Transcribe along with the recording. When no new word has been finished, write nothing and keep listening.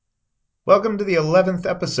Welcome to the 11th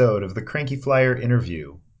episode of the Cranky Flyer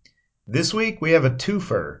interview. This week we have a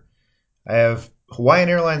twofer. I have Hawaiian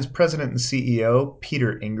Airlines President and CEO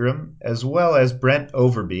Peter Ingram, as well as Brent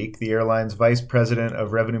Overbeek, the airline's Vice President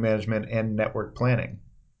of Revenue Management and Network Planning.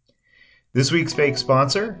 This week's fake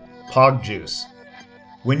sponsor, Pog Juice.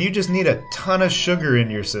 When you just need a ton of sugar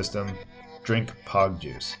in your system, drink Pog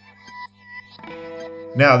Juice.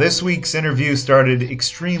 Now, this week's interview started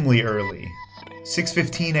extremely early.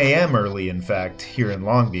 6:15 a.m. early, in fact, here in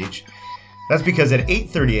Long Beach. That's because at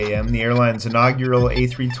 8:30 a.m., the airline's inaugural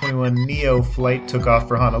A321neo flight took off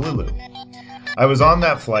for Honolulu. I was on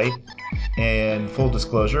that flight, and full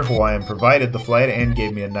disclosure, Hawaiian provided the flight and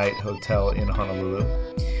gave me a night hotel in Honolulu.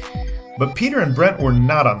 But Peter and Brent were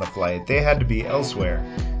not on the flight. They had to be elsewhere.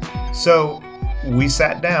 So we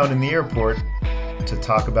sat down in the airport to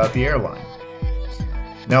talk about the airline.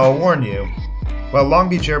 Now, I'll warn you, while Long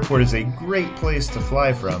Beach Airport is a great place to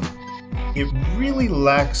fly from, it really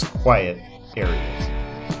lacks quiet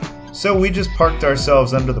areas. So we just parked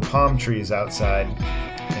ourselves under the palm trees outside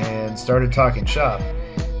and started talking shop.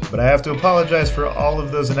 But I have to apologize for all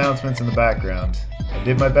of those announcements in the background. I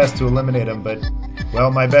did my best to eliminate them, but,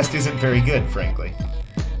 well, my best isn't very good, frankly.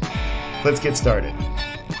 Let's get started.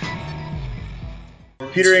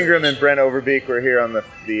 Peter Ingram and Brent Overbeek were here on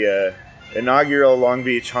the inaugural Long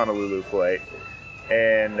Beach Honolulu flight.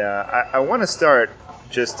 And I want to start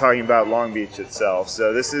just talking about Long Beach itself.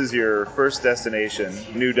 So this is your first destination,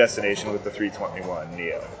 new destination with the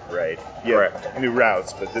 321neo, right? Yeah, correct. New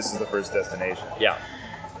routes, but this is the first destination. Yeah.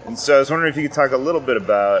 And so I was wondering if you could talk a little bit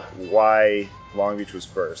about why Long Beach was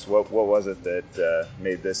first. What was it that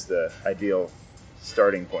made this the ideal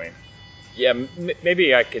starting point? Yeah,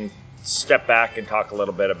 maybe I can step back and talk a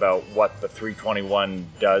little bit about what the 321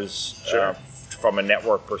 does. Sure. From a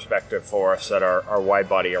network perspective for us that our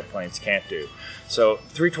wide-body airplanes can't do. So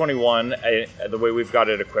 321, the way we've got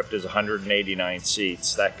it equipped is 189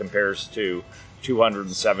 seats. That compares to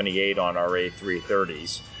 278 on our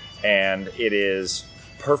A330s. And it is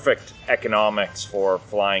perfect economics for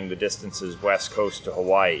flying the distances west coast to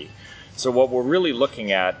Hawaii. So what we're really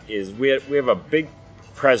looking at is we have a big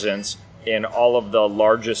presence in all of the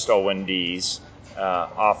largest O&Ds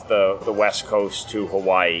off the west coast to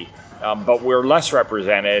Hawaii. But we're less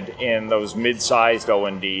represented in those mid-sized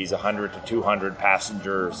O&Ds, 100 to 200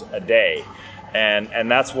 passengers a day. And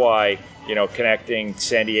that's why, connecting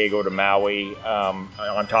San Diego to Maui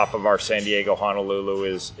on top of our San Diego Honolulu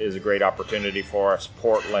is a great opportunity for us.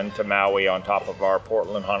 Portland to Maui on top of our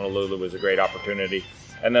Portland Honolulu is a great opportunity.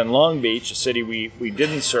 And then Long Beach, a city we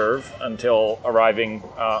didn't serve until arriving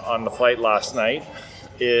on the flight last night,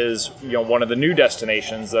 is one of the new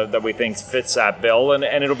destinations that we think fits that bill, and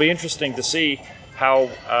it'll be interesting to see how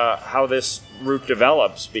this route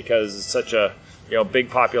develops, because it's such a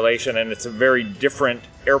big population, and it's a very different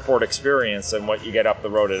airport experience than what you get up the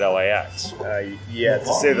road at LAX. Yeah,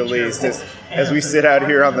 to say the least. As we sit out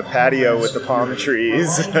here on the patio with the palm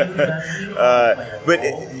trees. But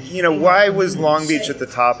why was Long Beach at the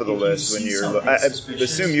top of the list when you're? I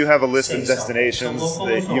assume you have a list of destinations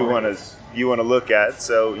that you want to look at.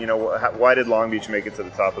 So why did Long Beach make it to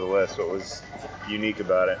the top of the list? What was unique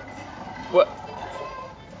about it? Well,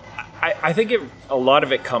 I think a lot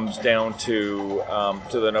of it comes down to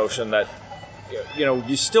the notion that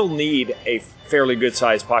you still need a fairly good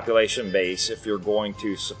sized population base if you're going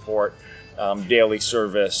to support daily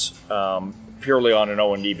service purely on an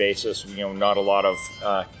O&D basis. Not a lot of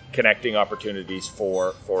connecting opportunities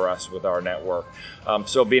for us with our network.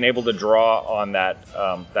 So being able to draw on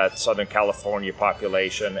that Southern California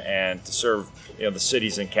population and to serve the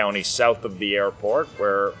cities and counties south of the airport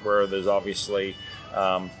where there's obviously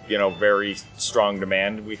very strong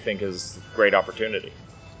demand, we think is a great opportunity.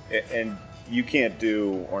 And you can't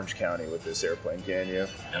do Orange County with this airplane, can you?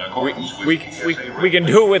 We can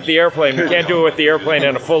do it with the airplane. We can't do it with the airplane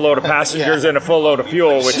and a full load of passengers and a full load of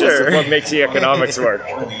fuel, which is what makes the economics work.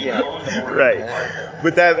 Yeah, right.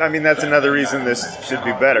 But that's another reason this should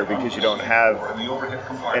do better, because you don't have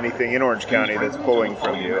anything in Orange County that's pulling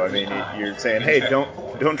from you. You're saying, hey,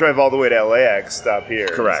 don't drive all the way to LAX, stop here.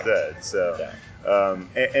 Correct. Instead. So,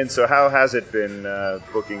 and so how has it been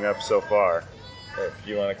booking up so far?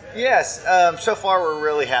 Do you want to? Yes. So far, we're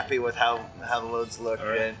really happy with how the loads look,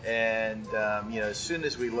 right. and as soon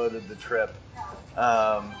as we loaded the trip,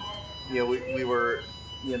 we were,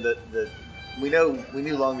 we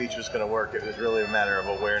knew Long Beach was going to work. It was really a matter of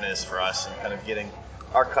awareness for us and kind of getting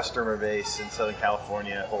our customer base in Southern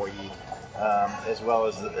California, Hawaii, as well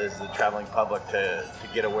as the traveling public to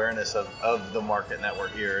get awareness of the market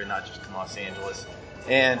network here, and not just in Los Angeles.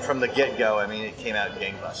 And from the get-go, I mean, it came out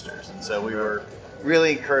gangbusters. And so we were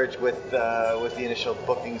really encouraged with the initial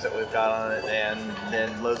bookings that we've got on it, and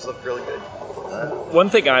then loads look really good. One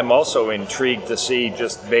thing I'm also intrigued to see,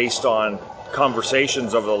 just based on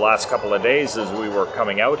conversations over the last couple of days as we were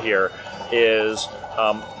coming out here, is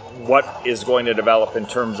what is going to develop in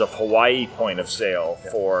terms of Hawaii point of sale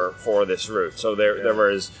for this route. So there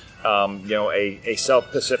was a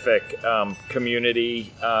South Pacific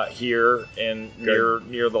community here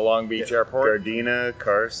near the Long Beach airport. Gardena,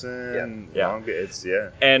 Carson, Long Beach.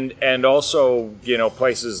 And also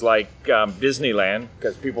places like Disneyland,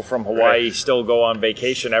 because people from Hawaii still go on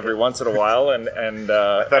vacation every once in a while. And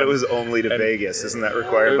I thought it was only to Vegas. Isn't that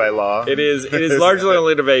required by law? It is. It is largely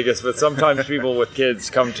only to Vegas, but sometimes people with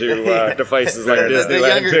kids come to places like Disneyland the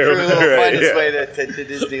younger too. crew will find its way to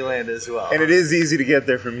Disneyland as well. And it is easy to get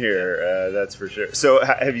there from here. That's for sure. So,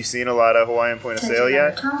 have you seen a lot of Hawaiian point of sale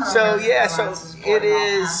yet? So it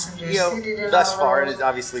is, thus far, it is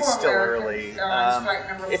obviously still early.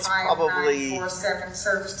 It's probably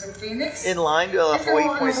in line to a Hawaii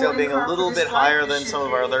point of sale being a little bit higher than some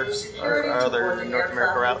of our other North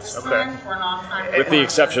America routes. Okay. With the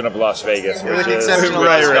exception of Las Vegas, which is Vegas.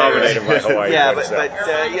 dominated by Hawaii. Yeah, but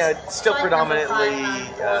still predominantly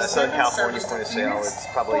Southern California point of sale. It's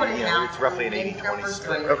probably, it's roughly an 80-20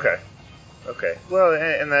 split. Okay. Well,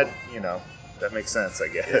 and that, that makes sense, I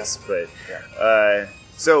guess. Yeah. But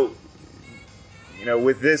so,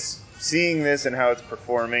 with this, seeing this and how it's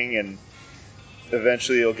performing, and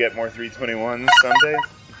eventually you'll get more 321s someday.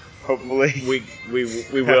 Hopefully, we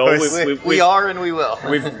will. We are, and we will.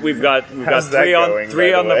 We've got three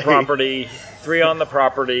on the property. 3 on the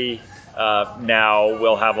property. Now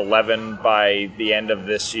we'll have 11 by the end of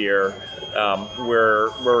this year.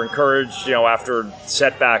 We're encouraged, after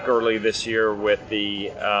setback early this year with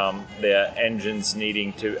the engines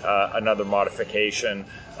needing to another modification.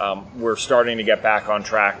 We're starting to get back on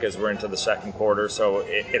track as we're into the second quarter. So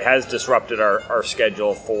it has disrupted our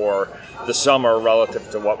schedule for the summer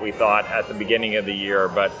relative to what we thought at the beginning of the year,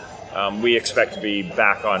 but we expect to be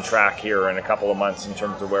back on track here in a couple of months in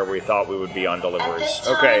terms of where we thought we would be on deliveries.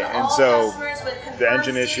 Okay, and so the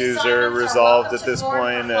engine issues are resolved at this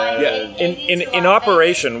point? In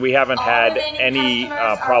operation, we haven't had any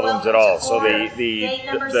problems at all. So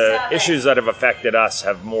the issues that have affected us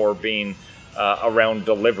have more been around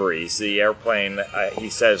deliveries. The airplane, he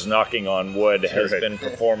says, knocking on wood, has been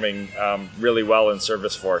performing really well in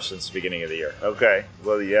service for us since the beginning of the year. Okay.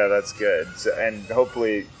 Well, yeah, that's good. So, and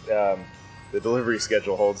hopefully the delivery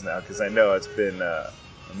schedule holds now, because I know it's been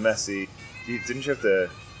messy. Didn't you have to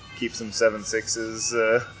keep some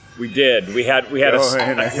 7.6s? We did. We had a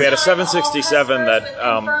 767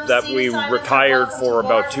 that we retired for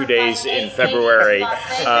about 2 days in February,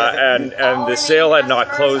 and the sale had not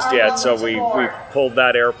closed yet, so we pulled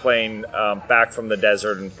that airplane back from the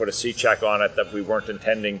desert and put a C-check on it that we weren't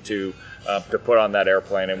intending to put on that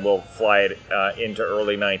airplane, and we'll fly it into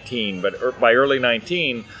early 19. But by early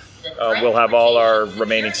 19. We'll have all our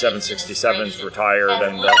remaining 767s retired,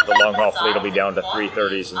 and the long-haul fleet will be down to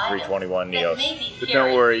 330s and 321 Neos. But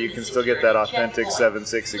don't worry, you can still get that authentic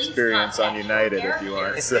 7.6 experience on United if you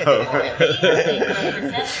want.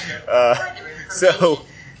 So,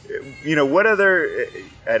 what other,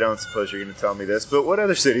 I don't suppose you're going to tell me this, but what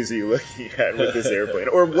other cities are you looking at with this airplane?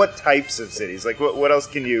 Or what types of cities? Like, what else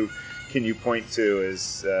can you point to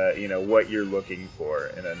as, what you're looking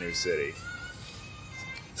for in a new city?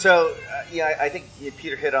 So, I think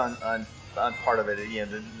Peter hit on part of it.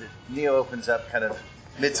 The Neo opens up kind of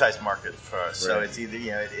mid-sized markets for us. Right. So it's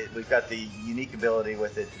either, we've got the unique ability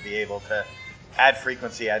with it to be able to add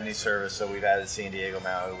frequency, add new service. So we've added San Diego,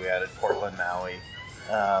 Maui, we added Portland, Maui.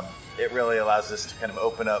 It really allows us to kind of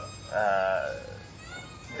open up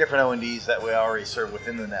different O&Ds that we already serve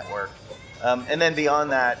within the network. And then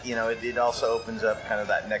beyond that, it also opens up kind of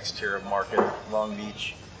that next tier of market, Long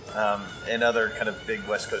Beach, and other kind of big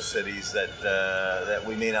West Coast cities that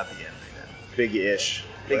we may not be in right now. Big-ish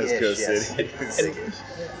West Coast cities.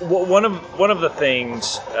 One of the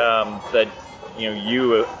things that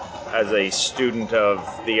you as a student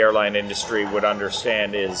of the airline industry would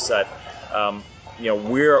understand is that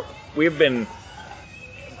we've been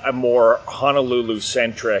a more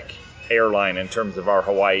Honolulu-centric airline in terms of our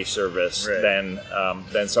Hawaii service than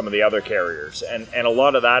some of the other carriers, and a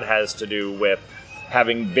lot of that has to do with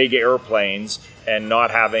having big airplanes and not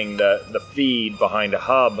having the feed behind a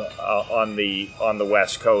hub on the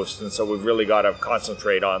West Coast, and so we've really got to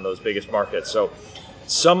concentrate on those biggest markets. So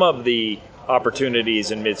some of the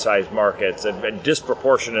opportunities in mid-sized markets. A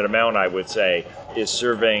disproportionate amount, I would say, is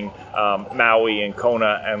serving Maui and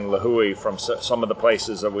Kona and Lihue from some of the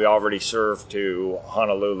places that we already serve to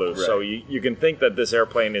Honolulu. Right. So you can think that this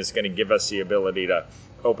airplane is going to give us the ability to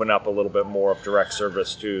open up a little bit more of direct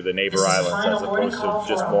service to the neighbor islands as opposed to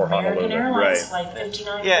just more Honolulu. Right.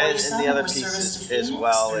 Yeah, and the other piece as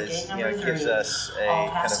well is, it gives us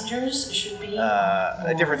a kind of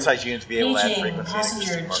a different size unit to be able to add frequency in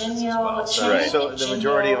existing markets as well. So, Right. so the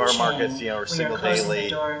majority of our markets, are single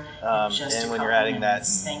daily, and when you're adding that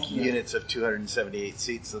units of 278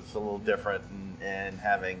 seats, it's a little different, and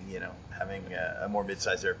having a more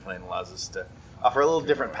mid-sized airplane allows us to offer a little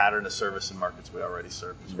different pattern of service in markets we already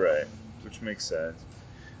serve as well. Right, which makes sense.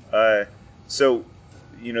 So,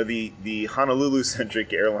 the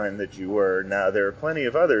Honolulu-centric airline that you were, now there are plenty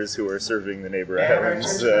of others who are serving the neighbor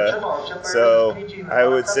islands. So I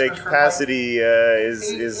would say capacity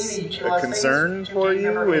is a concern for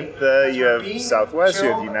you. With you have Southwest,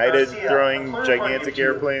 you have United throwing gigantic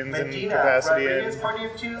airplanes and capacity in.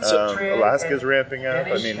 Alaska's ramping up.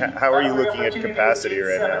 I mean, how are you looking at capacity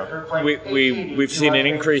right now? We've seen an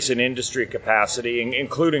increase in industry capacity,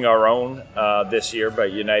 including our own this year,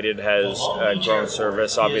 but United has grown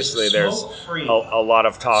service. Obviously, there's a lot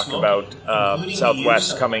of talk about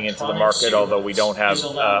Southwest coming into the market, although we don't have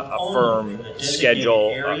a firm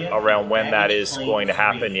schedule around when that is going to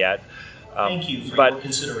happen yet. But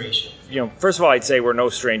first of all, I'd say we're no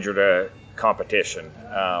stranger to competition.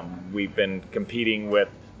 We've been competing with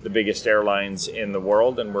the biggest airlines in the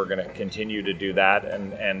world, and we're going to continue to do that.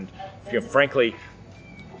 And frankly,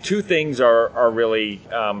 two things are really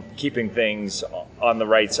keeping things on the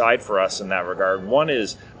right side for us in that regard. One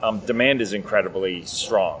is demand is incredibly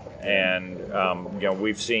strong, and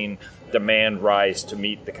we've seen demand rise to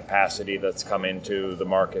meet the capacity that's come into the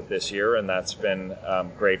market this year, and that's been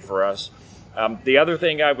great for us. The other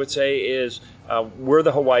thing I would say is we're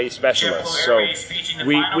the Hawaii specialists, so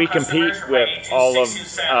we compete with all of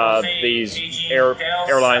these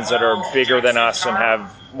airlines that are bigger than us and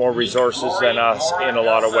have more resources than us in a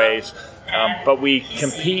lot of ways, but we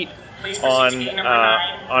compete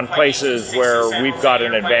on places where we've got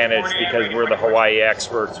an advantage because we're the Hawaii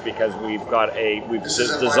experts, because we've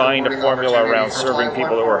designed a formula around serving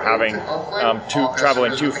people who are having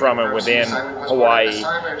traveling to, from, and within Hawaii,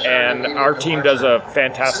 and our team does a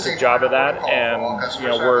fantastic job of that, and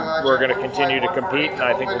we're going to continue to compete, and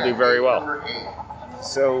I think we'll do very well.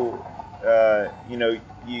 So,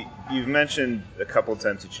 you've mentioned a couple of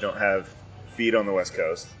times that you don't have feed on the West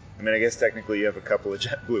Coast. I mean, I guess technically you have a couple of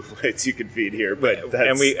JetBlue flights you can feed here, but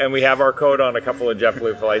and we have our code on a couple of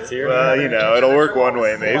JetBlue flights here. Well, it'll work one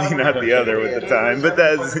way, maybe not the other with the time. But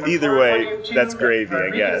that's either way, that's gravy,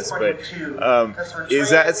 I guess. But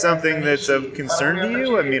is that something that's of concern to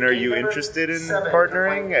you? I mean, are you interested in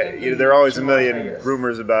partnering? There are always a million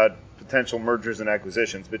rumors about potential mergers and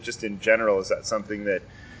acquisitions, but just in general, is that something that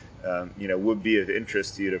would be of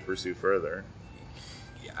interest to you to pursue further?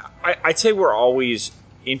 I'd say we're always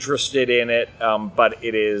interested in it, but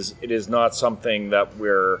it is not something that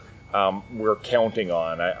we're counting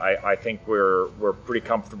on. I think we're pretty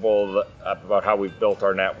comfortable about how we've built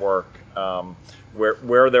our network.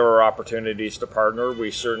 Where there are opportunities to partner,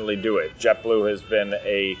 we certainly do it. JetBlue has been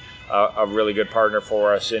a really good partner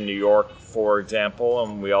for us in New York, for example,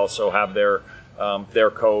 and we also have their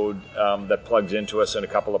code that plugs into us in a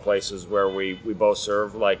couple of places where we both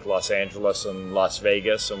serve, like Los Angeles and Las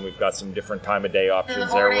Vegas, and we've got some different time of day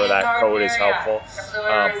options there where that code is helpful.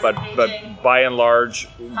 But by and large,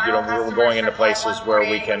 we're going into places where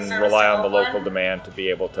we can rely on the local demand to be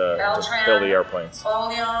able to fill the airplanes.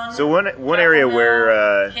 So one area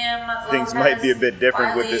where things might be a bit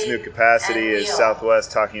different with this new capacity is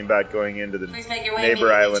Southwest talking about going into the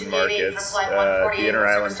neighbor island markets, the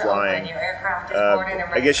inter-island flying.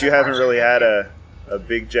 I guess you haven't really had a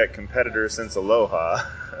big jet competitor since Aloha.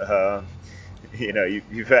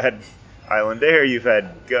 You've had Island Air, you've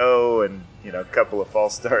had Go, and a couple of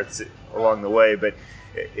false starts along the way. But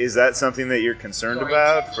is that something that you're concerned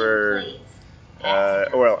about?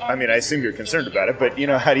 I assume you're concerned about it, but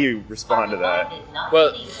how do you respond to that?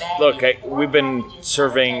 Well, look, we've been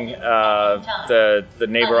serving the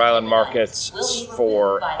neighbor island markets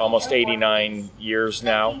for almost 89 years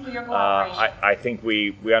now. I think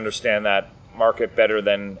we understand that market better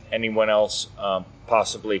than anyone else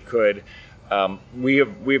possibly could.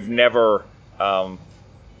 We've never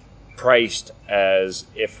priced as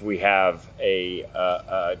if we have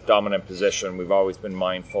a dominant position. We've always been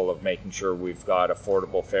mindful of making sure we've got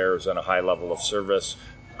affordable fares and a high level of service.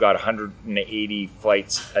 We've got 180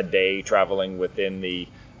 flights a day traveling within the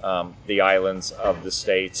the islands of the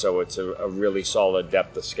state. So it's a really solid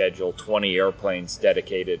depth of schedule. 20 airplanes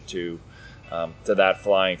dedicated to that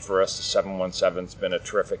flying for us. The 717's been a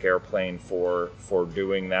terrific airplane for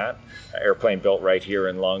doing that. Airplane built right here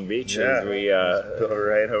in Long Beach. Yeah, we built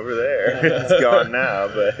right over there. It's gone now,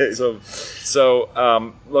 but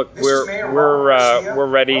look, we're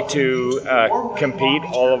ready to compete.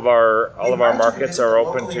 All of our markets are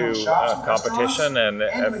open to competition, and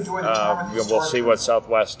we'll see what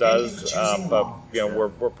Southwest does. But we're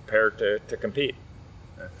prepared to compete.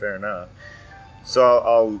 Fair enough. So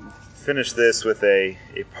I'll finish this with a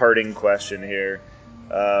parting question here.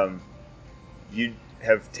 You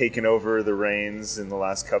have taken over the reins in the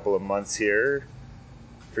last couple of months here.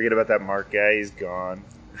 Forget about that Mark guy; he's gone.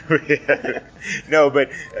 No, but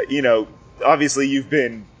obviously you've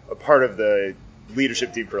been a part of the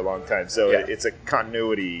leadership team for a long time, so it's a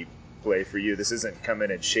continuity play for you. This isn't come in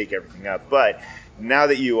and shake everything up, but now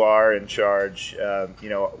that you are in charge,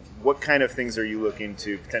 what kind of things are you looking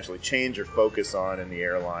to potentially change or focus on in the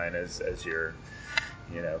airline as you're,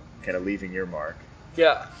 kind of leaving your mark?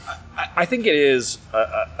 Yeah, I think it is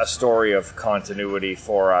a story of continuity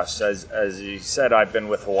for us. As you said, I've been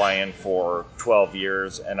with Hawaiian for 12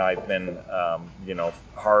 years, and I've been,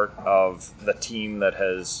 part of the team that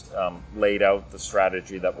has laid out the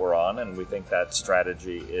strategy that we're on, and we think that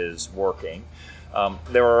strategy is working.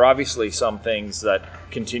 There are obviously some things that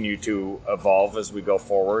continue to evolve as we go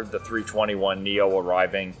forward. The 321neo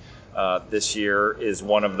arriving this year is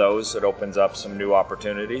one of those that opens up some new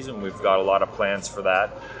opportunities, and we've got a lot of plans for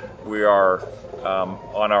that. We are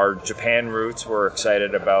on our Japan routes. We're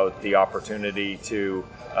excited about the opportunity to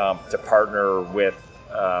partner with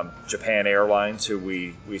Japan Airlines, who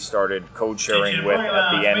we started code sharing with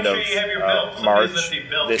at the end of March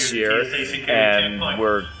this year, and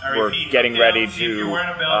we're getting ready to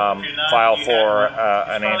file for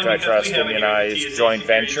an antitrust immunized joint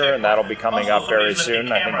venture, and that'll be coming up very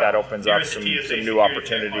soon. I think that opens up some new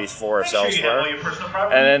opportunities for us elsewhere.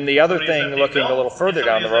 And then the other thing, looking a little further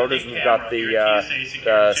down the road, is we've got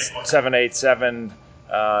the 787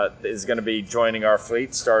 is going to be joining our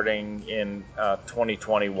fleet starting in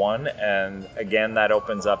 2021, and again that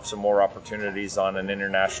opens up some more opportunities on an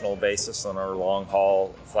international basis on our long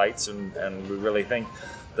haul flights, and we really think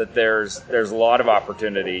that there's a lot of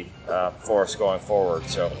opportunity for us going forward.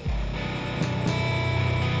 So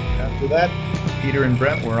after that, Peter and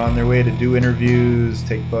Brent were on their way to do interviews,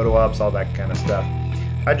 take photo ops, all that kind of stuff.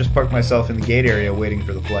 I just parked myself in the gate area waiting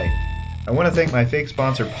for the flight. I want to thank my fake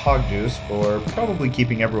sponsor Pog Juice for probably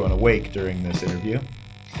keeping everyone awake during this interview.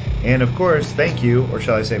 And of course, thank you, or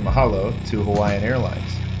shall I say mahalo, to Hawaiian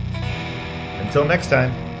Airlines. Until next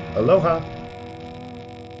time, aloha!